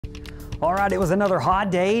All right, it was another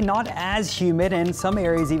hot day, not as humid, and some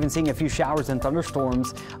areas even seeing a few showers and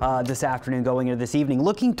thunderstorms this afternoon going into this evening.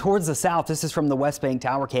 Looking towards the south, this is from the West Bank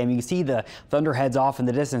Tower cam. You can see the thunderheads off in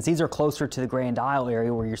the distance. These are closer to the Grand Isle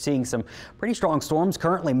area where you're seeing some pretty strong storms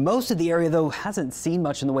currently. Most of the area, though, hasn't seen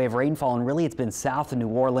much in the way of rainfall, and really it's been south of New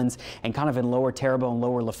Orleans and kind of in lower Terrebonne,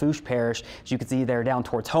 lower Lafourche Parish. As you can see there down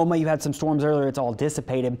towards Houma, you had some storms earlier. It's all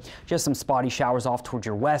dissipated. Just some spotty showers off towards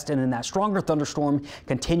your west, and then that stronger thunderstorm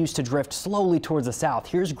continues to drift slowly towards the south.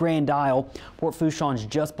 Here's Grand Isle. Port Fourchon's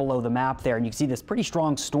just below the map there, and you can see this pretty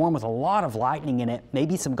strong storm with a lot of lightning in it.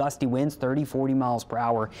 Maybe some gusty winds, 30-40 miles per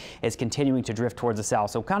hour, is continuing to drift towards the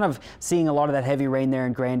south. So kind of seeing a lot of that heavy rain there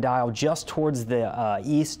in Grand Isle. Just towards the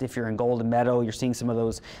east, if you're in Golden Meadow, you're seeing some of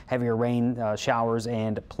those heavier rain showers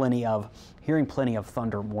and hearing plenty of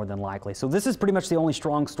thunder more than likely. So this is pretty much the only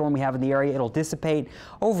strong storm we have in the area. It'll dissipate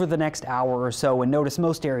over the next hour or so, and notice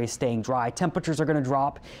most areas staying dry. Temperatures are going to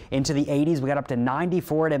drop into the 80s. We got up to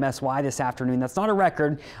 94 at MSY this afternoon. That's not a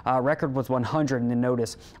record. Record was 100, and then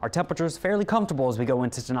notice our temperature is fairly comfortable as we go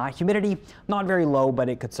into tonight. Humidity not very low, but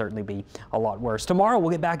it could certainly be a lot worse. Tomorrow we'll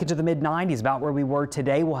get back into the mid-90s, about where we were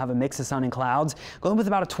today. We'll have a mix of sun and clouds, going with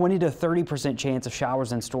about a 20 to 30% chance of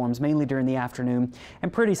showers and storms, mainly during the afternoon,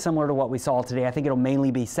 and pretty similar to what we saw today. I think it'll mainly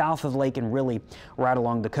be south of the lake and really right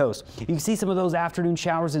along the coast. You can see some of those afternoon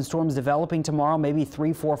showers and storms developing tomorrow, maybe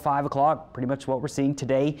 3, 4, 5 o'clock. Pretty much what we're seeing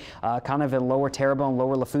today, kind of in lower Terrebonne,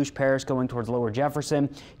 lower Lafourche Parish, going towards lower Jefferson.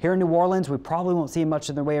 Here in New Orleans, we probably won't see much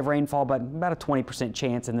in the way of rainfall, but about a 20%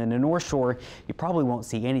 chance. And then the North Shore, you probably won't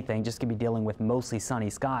see anything, just going to be dealing with mostly sunny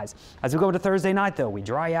skies. As we go to Thursday night, though, we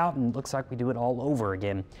dry out and it looks like we do it all over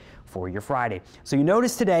again for your Friday. So you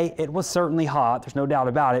notice today it was certainly hot, there's no doubt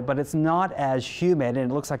about it, but it's not as humid, and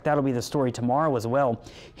it looks like that'll be the story tomorrow as well.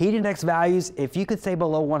 Heat index values, if you could stay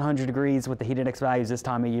below 100 degrees with the heat index values this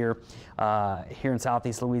time of year here in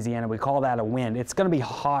southeast Louisiana, we call that a win. It's going to be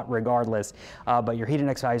hot regardless, but your heat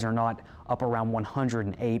index values are not up around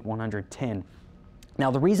 108, 110. Now,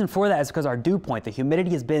 the reason for that is because our dew point, the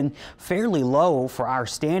humidity, has been fairly low for our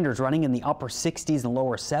standards, running in the upper 60s and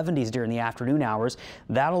lower 70s during the afternoon hours.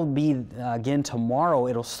 That'll be again tomorrow.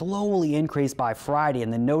 It'll slowly increase by Friday.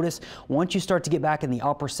 And then notice once you start to get back in the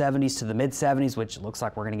upper 70s to the mid 70s, which looks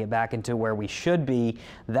like we're going to get back into where we should be,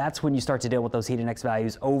 that's when you start to deal with those heat index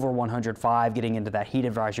values over 105, getting into that heat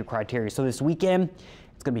advisory criteria. So this weekend,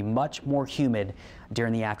 it's going to be much more humid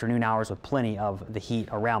during the afternoon hours with plenty of the heat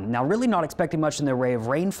around. Now, really not expecting much in the way of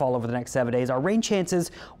rainfall over the next 7 days. Our rain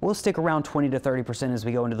chances will stick around 20 to 30% as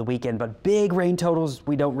we go into the weekend, but big rain totals,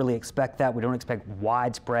 we don't really expect that. We don't expect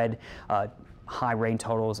widespread high rain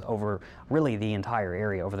totals over really the entire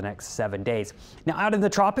area over the next 7 days. Now, out in the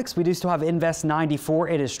tropics, we do still have Invest 94.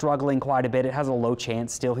 It is struggling quite a bit. It has a low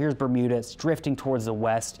chance still. Here's Bermuda. It's drifting towards the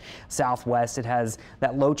west, southwest. It has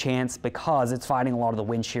that low chance because it's fighting a lot of the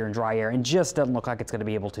wind shear and dry air, and just doesn't look like it's going to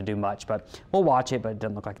be able to do much, but we'll watch it, but it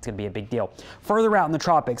doesn't look like it's going to be a big deal. Further out in the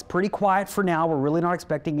tropics, pretty quiet for now. We're really not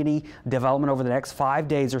expecting any development over the next 5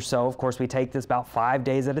 days or so. Of course, we take this about 5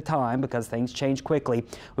 days at a time because things change quickly.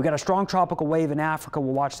 We've got a strong tropical wave in Africa.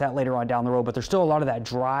 We'll watch that later on down the road, but there's still a lot of that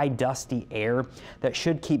dry, dusty air that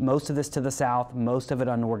should keep most of this to the south, most of it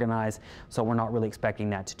unorganized, so we're not really expecting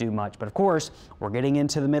that to do much. But of course, we're getting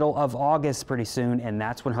into the middle of August pretty soon, and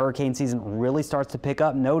that's when hurricane season really starts to pick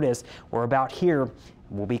up. Notice we're about here.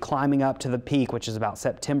 We'll be climbing up to the peak, which is about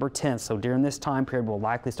September 10th. So during this time period, we'll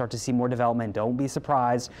likely start to see more development. Don't be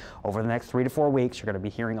surprised. Over the next 3 to 4 weeks, you're going to be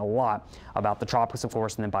hearing a lot about the tropics, of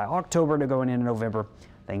course, and then by October to going into November,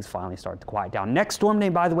 things finally start to quiet down. Next storm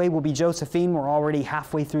name, by the way, will be Josephine. We're already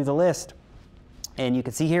halfway through the list. And you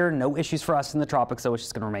can see here, no issues for us in the tropics, so it's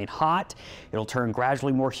just going to remain hot. It'll turn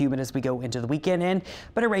gradually more humid as we go into the weekend,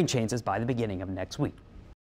 but it rain chances by the beginning of next week.